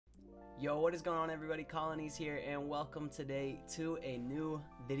Yo, what is going on everybody? Colonies here and welcome today to a new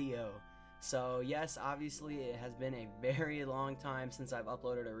video. So yes, obviously it has been a very long time since I've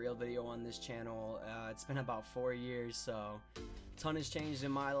uploaded a real video on this channel. It's been about 4 years, so a ton has changed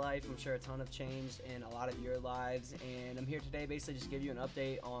in my life. I'm sure a ton have changed in a lot of your lives, and I'm here today basically just give you an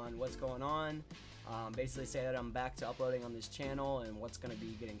update on what's going on. Basically say that I'm back to uploading on this channel and what's going to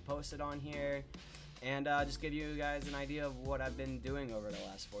be getting posted on here. And just give you guys an idea of what I've been doing over the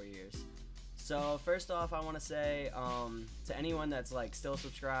last 4 years. So first off, I want to say to anyone that's like still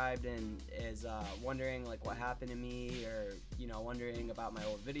subscribed and is wondering like what happened to me, or wondering about my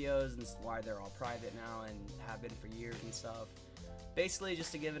old videos and why they're all private now and have been for years and stuff. Basically,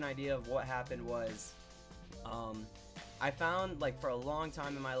 just to give an idea of what happened was I found like for a long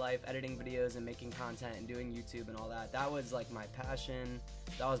time in my life editing videos and making content and doing YouTube and all that, that was like my passion,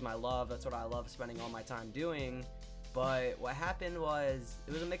 that was my love, that's what I love spending all my time doing. But what happened was,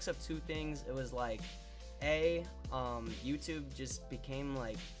 it was a mix of two things. It was like, YouTube just became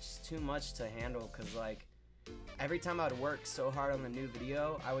like just too much to handle, because like every time I'd work so hard on the new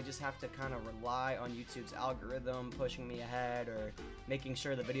video, I would just have to kind of rely on YouTube's algorithm pushing me ahead, or making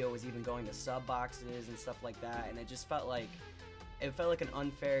sure the video was even going to sub boxes and stuff like that, and it just felt like an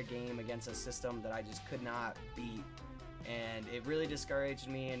unfair game against a system that I just could not beat. And it really discouraged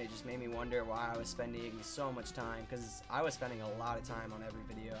me, and it just made me wonder why I was spending so much time, because I was spending a lot of time on every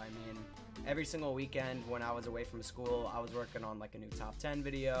video. I mean, every single weekend when I was away from school, I was working on like a new top 10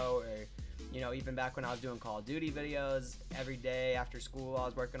 video, or even back when I was doing Call of Duty videos, every day after school I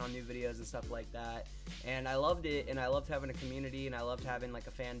was working on new videos and stuff like that. And I loved it, and I loved having a community, and I loved having like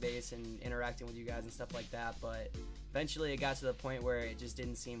a fan base and interacting with you guys and stuff like that. But eventually it got to the point where it just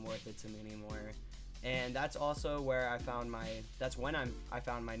didn't seem worth it to me anymore. And that's also where I found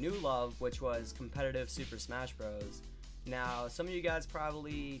my new love, which was competitive Super Smash Bros. Now, some of you guys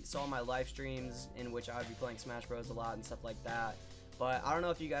probably saw my live streams in which I would be playing Smash Bros a lot and stuff like that, but I don't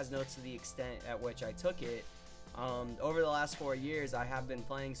know if you guys know to the extent at which I took it. Over the last 4 years, I have been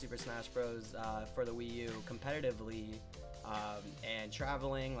playing Super Smash Bros for the Wii U competitively, and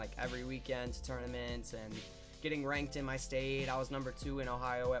traveling like every weekend to tournaments and getting ranked in my state. I was number 2 in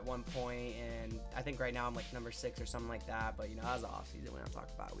Ohio at one point, and I think right now I'm like number 6 or something like that, but that was the off season. We don't talk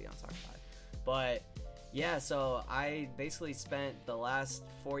about it. But yeah, so I basically spent the last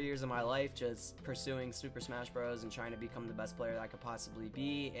 4 years of my life just pursuing Super Smash Bros and trying to become the best player that I could possibly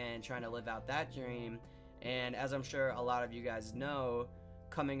be, and trying to live out that dream. And as I'm sure a lot of you guys know,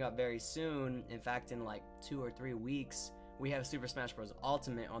 coming up very soon, in fact in like 2 or 3 weeks, we have Super Smash Bros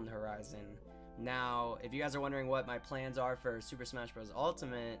Ultimate on the horizon. Now, if you guys are wondering what my plans are for Super Smash Bros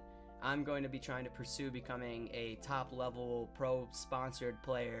Ultimate, I'm going to be trying to pursue becoming a top level pro sponsored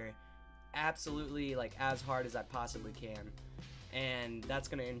player, absolutely like as hard as I possibly can. And that's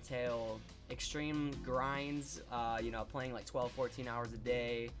going to entail extreme grinds, playing like 12-14 hours a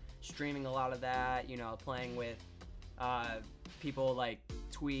day, streaming a lot of that, playing with people like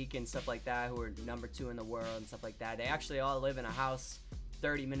Tweak and stuff like that, who are number 2 in the world and stuff like that. They actually all live in a house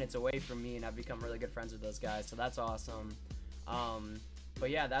 30 minutes away from me, and I've become really good friends with those guys, so that's awesome.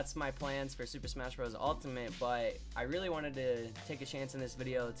 But yeah, that's my plans for Super Smash Bros Ultimate. But I really wanted to take a chance in this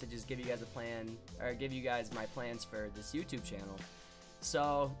video to just give you guys a plan, or give you guys my plans for this YouTube channel.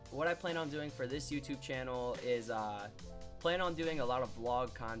 So what I plan on doing for this YouTube channel is plan on doing a lot of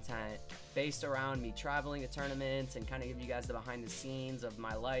vlog content based around me traveling to tournaments, and kind of give you guys the behind the scenes of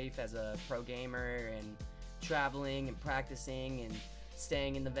my life as a pro gamer, and traveling and practicing and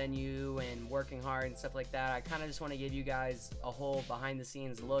staying in the venue and working hard and stuff like that. I kind of just want to give you guys a whole behind the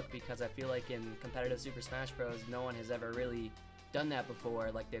scenes look, because I feel like in competitive Super Smash Bros no one has ever really done that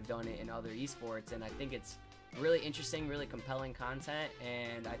before like they've done it in other esports, and I think it's really interesting, really compelling content,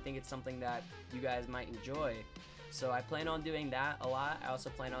 and I think it's something that you guys might enjoy. So I plan on doing that a lot. I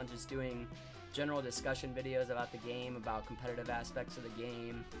also plan on just doing general discussion videos about the game, about competitive aspects of the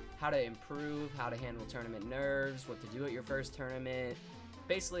game, how to improve, how to handle tournament nerves, what to do at your first tournament,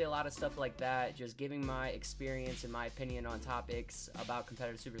 basically a lot of stuff like that, just giving my experience and my opinion on topics about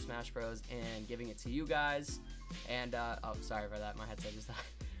competitive Super Smash Bros and giving it to you guys. And oh, sorry for that, my headset just died.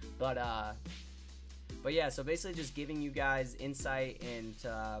 But yeah, so basically just giving you guys insight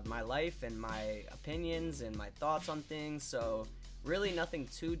into my life and my opinions and my thoughts on things. So really nothing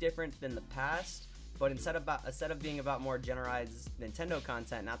too different than the past, but instead of being about more generalized Nintendo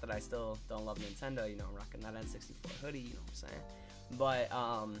content, not that I still don't love Nintendo, I'm rocking that N64 hoodie, you know what I'm saying? But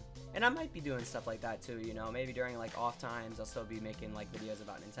and I might be doing stuff like that too, maybe during like off times I'll still be making like videos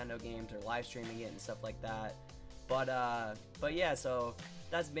about Nintendo games or live streaming it and stuff like that. But yeah, so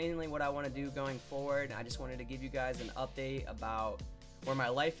that's mainly what I want to do going forward. I just wanted to give you guys an update about where my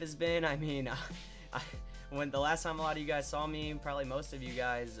life has been, I mean, when the last time a lot of you guys saw me, probably most of you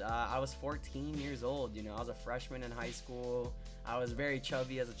guys, I was 14 years old. You know, I was a freshman in high school. I was very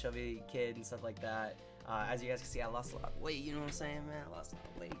chubby as a chubby kid and stuff like that. As you guys can see, I lost a lot of weight, you know what I'm saying, man? I lost a lot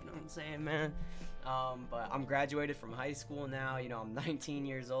of weight, you know what I'm saying, man? But I'm graduated from high school now, you know, I'm 19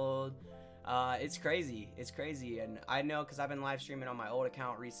 years old. It's crazy, and I know because I've been live streaming on my old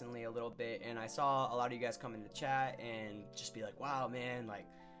account recently a little bit, and I saw a lot of you guys come in the chat and just be like, wow, man, like,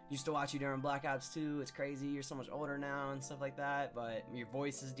 used to watch you during Black Ops 2, it's crazy, you're so much older now and stuff like that, but your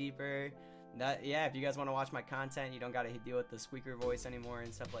voice is deeper. Yeah, if you guys want to watch my content, you don't gotta deal with the squeaker voice anymore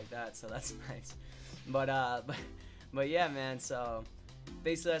and stuff like that, so that's nice. But yeah, man, so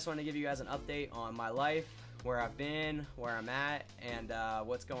basically I just want to give you guys an update on my life, where I've been, where I'm at, and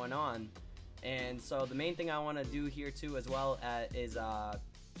what's going on. And so the main thing I want to do here too as well is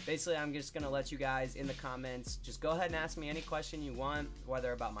basically I'm just going to let you guys in the comments just go ahead and ask me any question you want,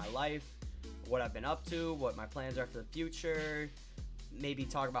 whether about my life, what I've been up to, what my plans are for the future, maybe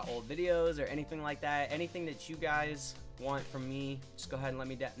talk about old videos or anything like that. Anything that you guys want from me, just go ahead and let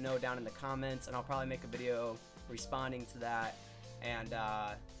me know down in the comments, and I'll probably make a video responding to that and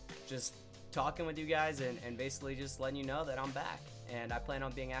just talking with you guys and basically just letting you know that I'm back. And I plan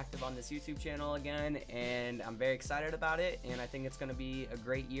on being active on this YouTube channel again, and I'm very excited about it, and I think it's going to be a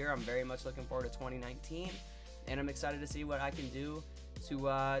great year. I'm very much looking forward to 2019, and I'm excited to see what I can do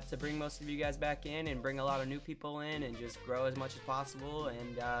to bring most of you guys back in and bring a lot of new people in and just grow as much as possible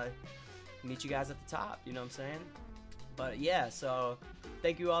and meet you guys at the top, you know what I'm saying? But yeah, so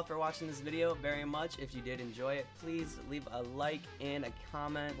thank you all for watching this video very much. If you did enjoy it, please leave a like and a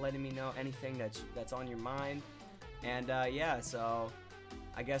comment letting me know anything that's on your mind. And yeah, so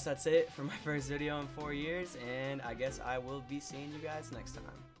I guess that's it for my first video in 4 years, and I guess I will be seeing you guys next time.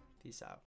 Peace out.